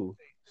say do.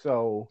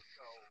 So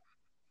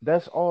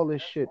that's all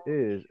this shit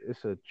is.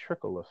 It's a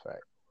trickle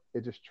effect.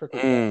 It just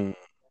trickles down.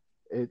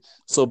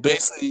 It's so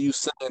basically you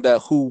saying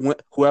that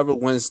whoever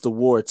wins the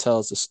war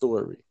tells the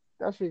story.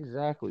 That's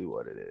exactly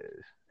what it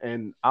is.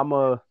 And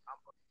I'ma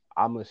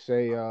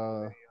say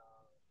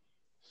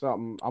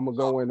something. I'm gonna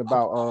go in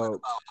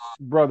about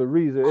Brother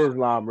Reza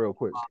Islam real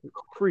quick.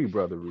 Free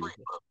Brother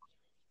Reza.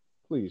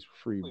 Please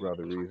free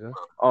Brother Reza.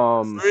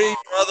 Free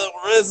Brother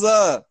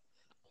Reza.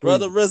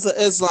 Brother Reza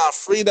Islam,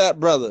 free that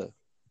brother.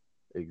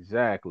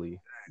 Exactly.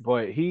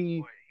 But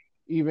he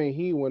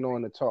went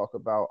on to talk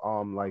about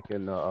like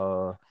in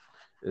the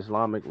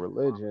Islamic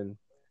religion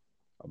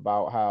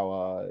about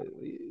how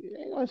you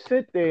ain't gonna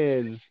sit there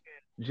and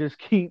just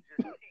keep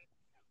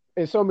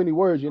in so many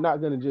words, you're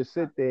not gonna just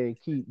sit there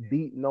and keep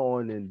beating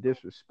on and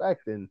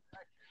disrespecting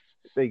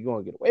if they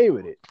gonna get away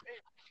with it.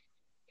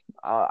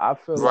 I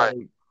feel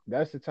like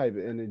that's the type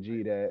of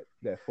energy that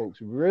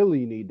folks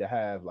really need to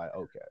have. Like,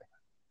 okay,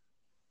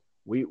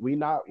 we're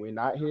not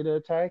here to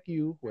attack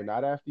you. We're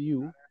not after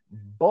you.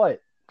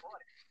 But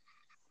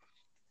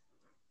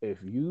if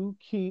you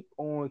keep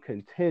on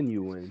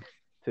continuing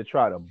to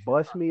try to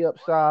bust me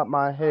upside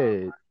my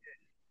head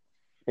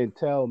and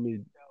tell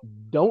me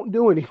don't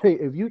do anything,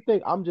 if you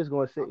think I'm just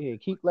going to sit here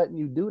and keep letting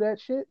you do that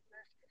shit,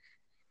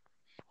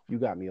 you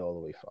got me all the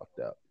way fucked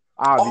up.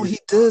 Obviously, he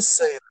did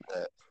say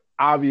that.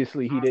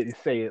 Obviously, he didn't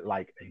say it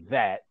like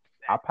that.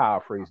 I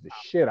paraphrased the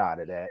shit out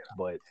of that,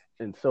 but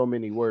in so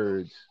many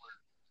words,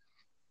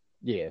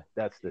 yeah,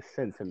 that's the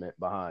sentiment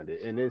behind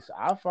it. And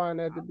I find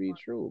that to be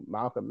true.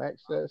 Malcolm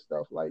X says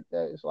stuff like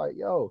that. It's like,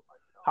 yo,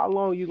 how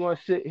long you gonna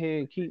sit here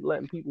and keep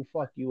letting people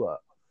fuck you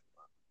up?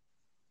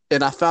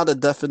 And I found a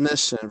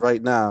definition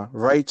right now.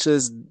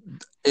 Righteous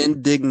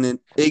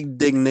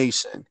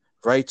indignation.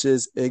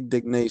 Righteous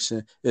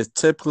indignation is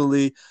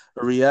typically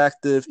a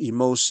reactive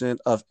emotion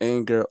of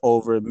anger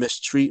over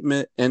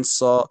mistreatment,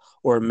 insult,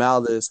 or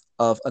malice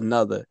of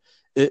another.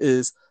 It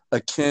is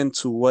akin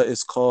to what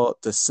is called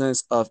the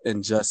sense of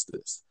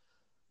injustice.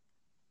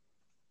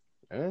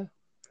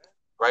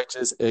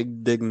 Righteous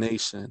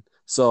indignation.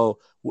 So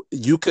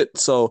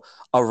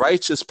a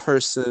righteous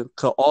person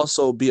could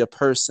also be a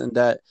person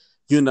that,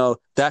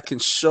 that can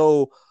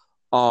show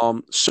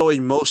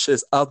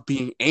emotions of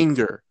being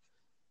anger.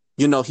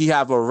 He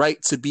have a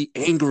right to be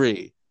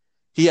angry.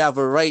 He have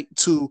a right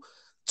to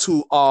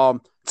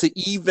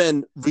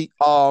even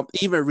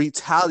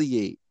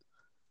retaliate.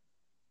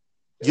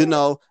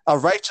 A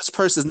righteous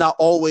person is not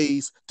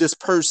always this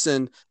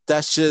person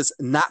that's just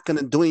not going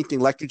to do anything.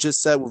 Like you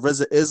just said, what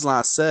Reza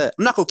Islam said,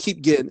 I'm not going to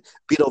keep getting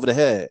beat over the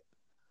head.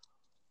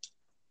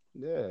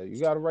 Yeah, you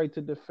got a right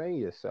to defend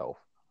yourself,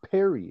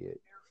 period.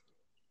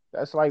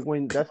 That's like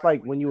when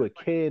you a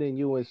kid and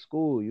you in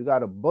school, you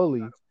got a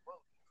bully.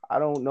 I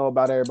don't know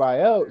about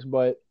everybody else,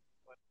 but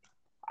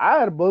I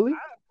had a bully.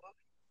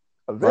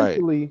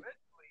 Eventually,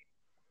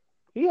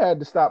 he had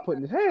to stop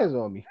putting his hands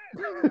on me.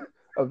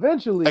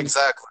 Eventually,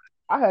 exactly.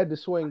 I had to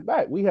swing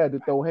back. We had to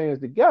throw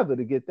hands together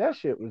to get that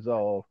shit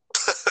resolved.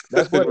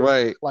 That's what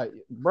like,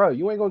 bro,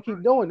 you ain't gonna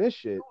keep doing this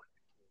shit.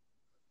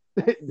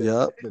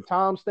 The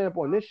time stamp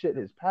on this shit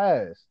has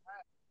passed.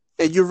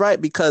 And you're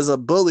right, because a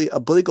bully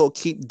gonna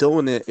keep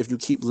doing it if you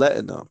keep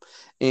letting them.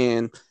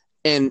 And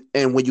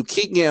when you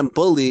keep getting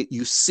bullied,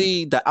 you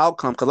see the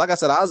outcome. Because like I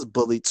said, I was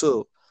bullied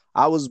too.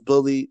 I was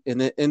bullied,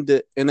 and it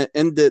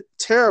ended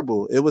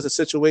terrible. It was a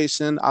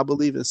situation, I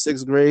believe, in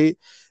 6th grade.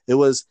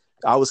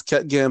 I was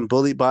kept getting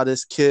bullied by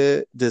this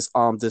kid, this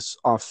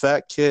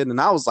fat kid,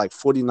 and I was like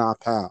 49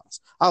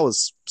 pounds. I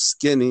was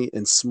skinny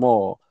and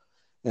small,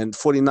 and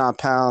 49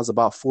 pounds,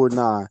 about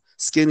 4'9",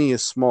 skinny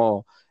and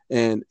small.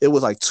 And it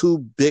was like 2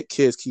 big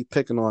kids keep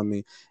picking on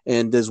me.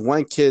 And there's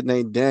one kid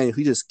named Daniel,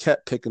 he just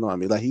kept picking on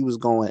me. Like he was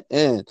going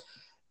in.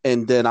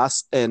 And then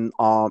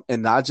one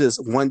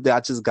day I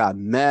just got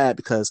mad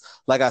because,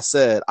 like I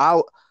said,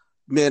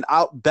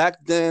 back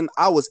then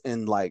I was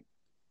in like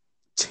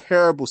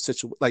terrible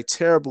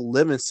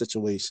living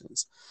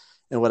situations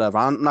and whatever.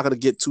 I'm not going to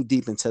get too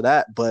deep into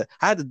that, but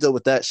I had to deal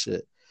with that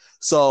shit.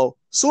 So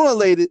sooner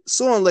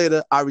or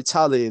later, I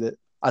retaliated.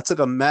 I took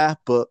a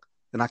math book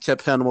and I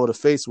kept hitting him over the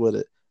face with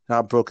it.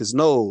 I broke his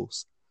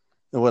nose.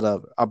 and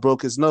whatever. I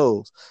broke his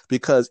nose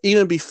because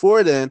even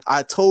before then,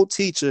 I told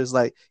teachers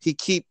like he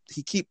keep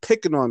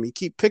picking on me,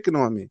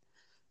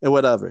 and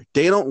whatever.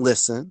 They don't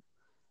listen,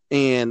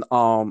 and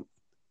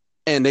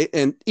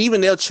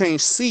even they'll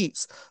change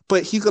seats,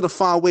 but he's gonna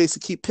find ways to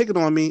keep picking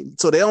on me.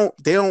 So they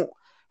don't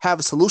have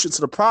a solution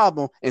to the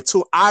problem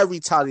until I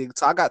retaliate.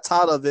 So I got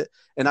tired of it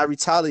and I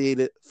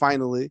retaliated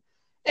finally.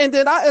 And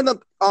then I end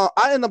up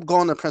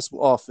going to the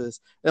principal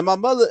office. And my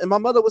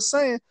mother was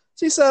saying,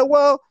 she said,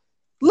 well,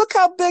 look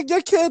how big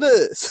your kid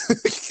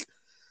is.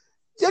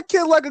 Your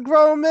kid like a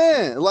grown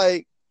man.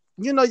 Like,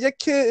 your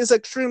kid is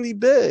extremely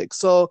big.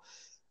 So,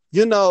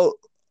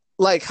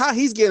 like how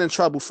he's getting in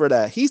trouble for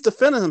that. He's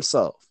defending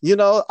himself.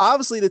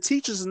 Obviously the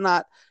teachers is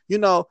not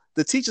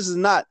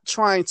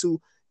trying to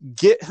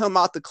get him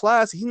out the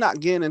class. He's not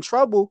getting in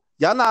trouble.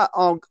 Y'all not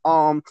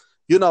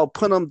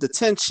putting him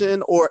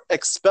detention or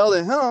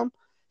expelling him.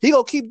 He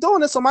gonna keep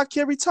doing it, so my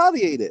kid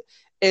retaliated.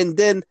 And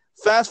then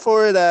fast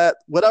forward that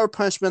whatever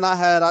punishment I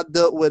had, I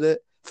dealt with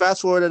it.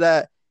 Fast forward to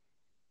that,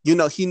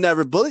 he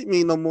never bullied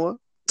me no more.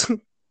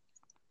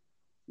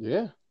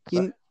 Yeah.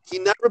 He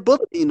never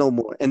bullied me no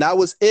more. And that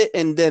was it.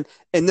 And then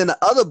the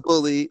other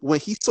bully, when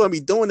he saw me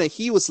doing it,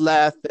 he was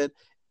laughing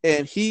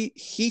and he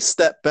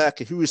stepped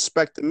back and he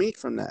respected me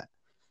from that.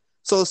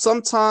 So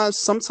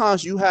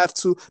sometimes you have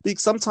to be,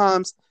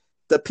 sometimes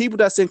the people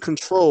that's in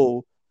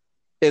control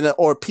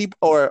or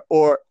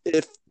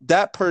if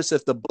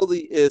the bully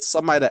is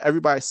somebody that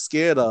everybody's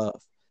scared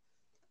of,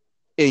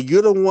 and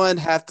you're the one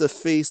have to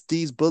face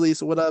these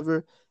bullies or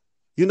whatever,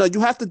 you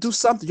have to do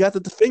something. You have to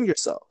defend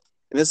yourself.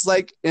 And it's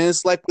like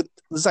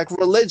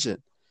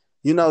religion.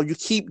 You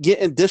keep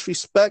getting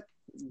disrespected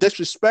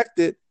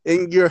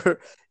in your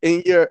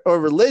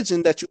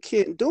religion that you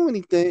can't do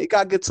anything. It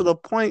gotta get to the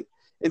point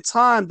in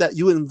time that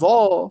you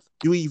evolve,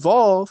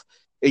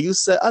 and you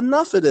say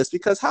enough of this,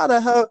 because how the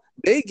hell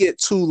they get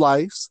two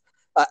lives,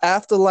 an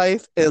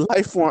afterlife and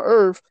life on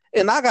earth,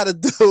 and I gotta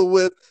deal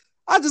with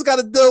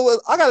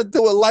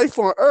life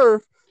on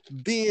earth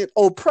being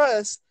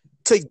oppressed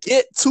to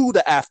get to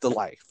the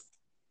afterlife.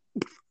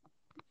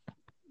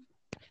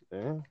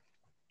 Yeah.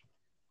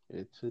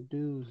 It's a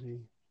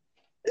doozy.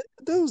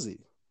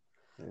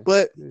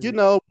 But we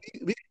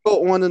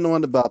go on and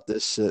on about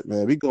this shit,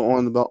 man. We go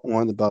on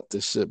about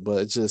this shit,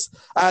 but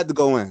I had to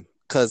go in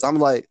because I'm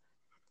like,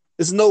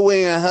 there's no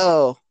way in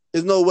hell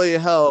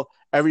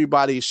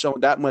everybody's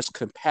showing that much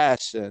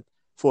compassion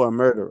for a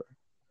murderer.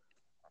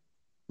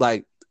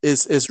 Like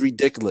it's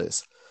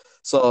ridiculous.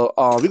 So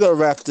we're gonna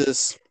wrap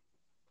this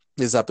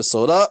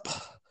episode up.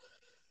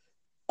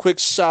 Quick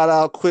shout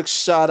out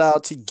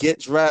to Get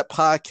Draft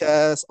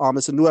Podcast.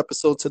 It's a new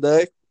episode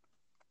today.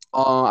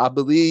 I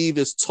believe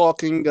it's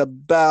talking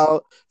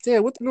about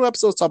what the new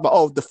episode's talking about.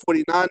 Oh, the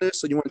 49ers.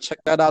 So you want to check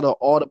that out on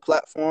all the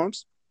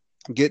platforms.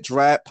 Get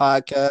Draft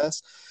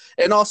Podcast.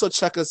 And also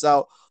check us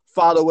out.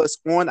 Follow us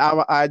on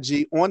our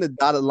IG on the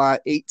dotted line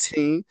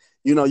 18.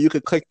 You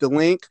could click the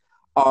link.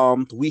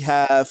 We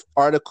have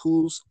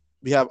articles.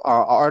 We have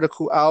our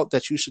article out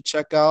that you should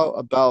check out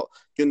about,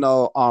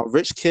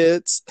 rich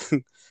kids.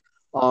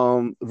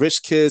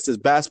 Rich kids, is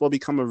basketball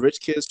becoming a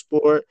rich kid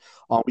sport?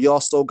 We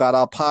also got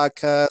our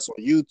podcast on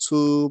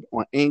YouTube,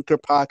 on Anchor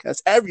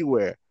Podcasts,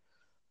 everywhere.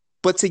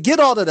 But to get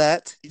all of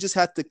that, you just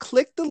have to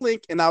click the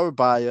link in our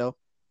bio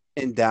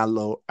and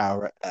download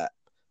our app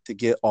to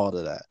get all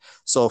of that.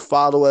 So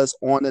follow us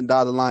on the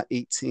dotted line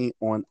 18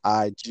 on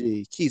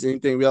IG. Keys,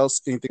 anything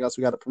else we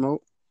got to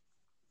promote?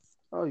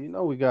 Oh,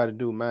 we got to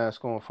do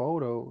Mask on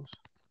Photos.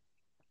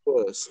 Of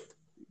course.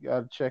 You got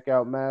to check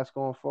out Mask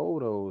on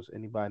Photos.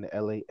 Anybody in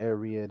the LA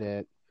area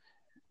that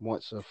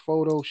wants a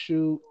photo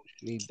shoot,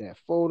 need that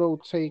photo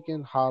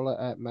taken, holla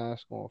at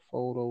Mask on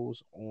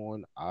Photos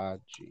on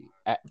IG,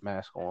 at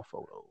Mask on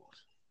Photos.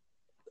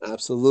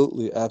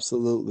 Absolutely.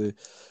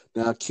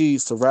 Now,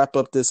 Keys, to wrap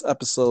up this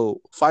episode,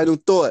 final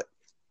thought.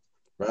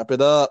 Wrap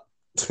it up.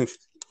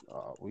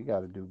 We got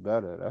to do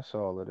better. That's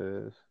all it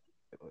is.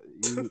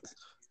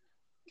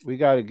 We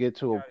got to get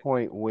to a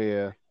point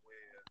where,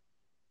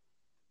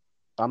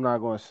 I'm not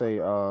going to say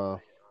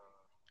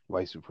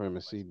white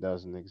supremacy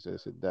doesn't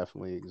exist. It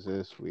definitely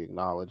exists. We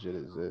acknowledge it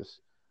exists.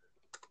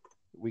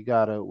 We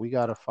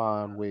gotta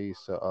find ways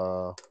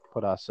to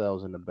put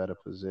ourselves in a better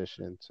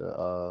position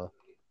to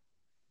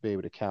be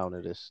able to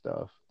counter this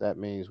stuff. That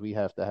means we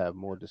have to have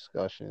more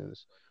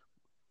discussions.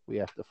 We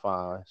have to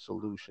find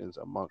solutions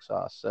amongst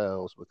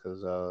ourselves,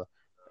 because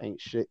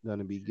ain't shit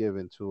gonna be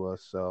given to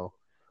us. So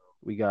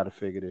we gotta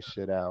figure this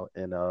shit out.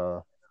 And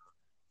the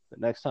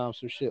next time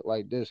some shit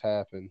like this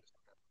happens,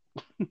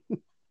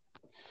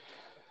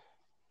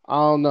 I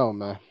don't know,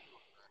 man.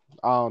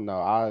 I don't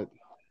know.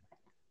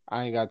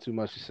 I ain't got too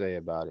much to say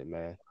about it,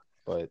 man.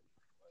 But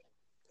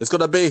it's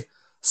gonna be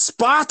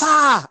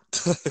Sparta.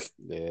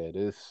 Yeah,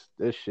 this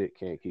shit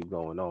can't keep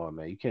going on,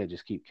 man. You can't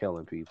just keep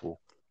killing people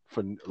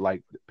for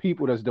like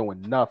people that's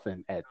doing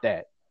nothing at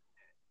that.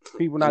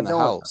 People not in the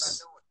doing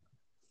house.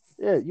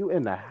 Nothing. Yeah, you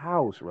in the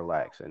house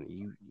relaxing.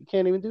 You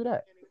can't even do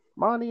that.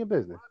 Mind your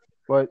business.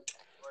 But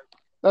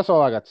that's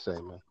all I got to say,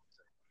 man.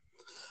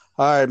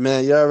 All right,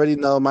 man. You already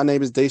know. My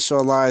name is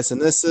Deshaun Lyons, and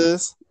this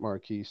is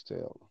Marquise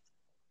Taylor.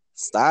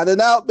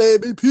 Signing out,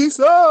 baby. Peace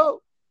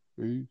out.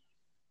 Peace.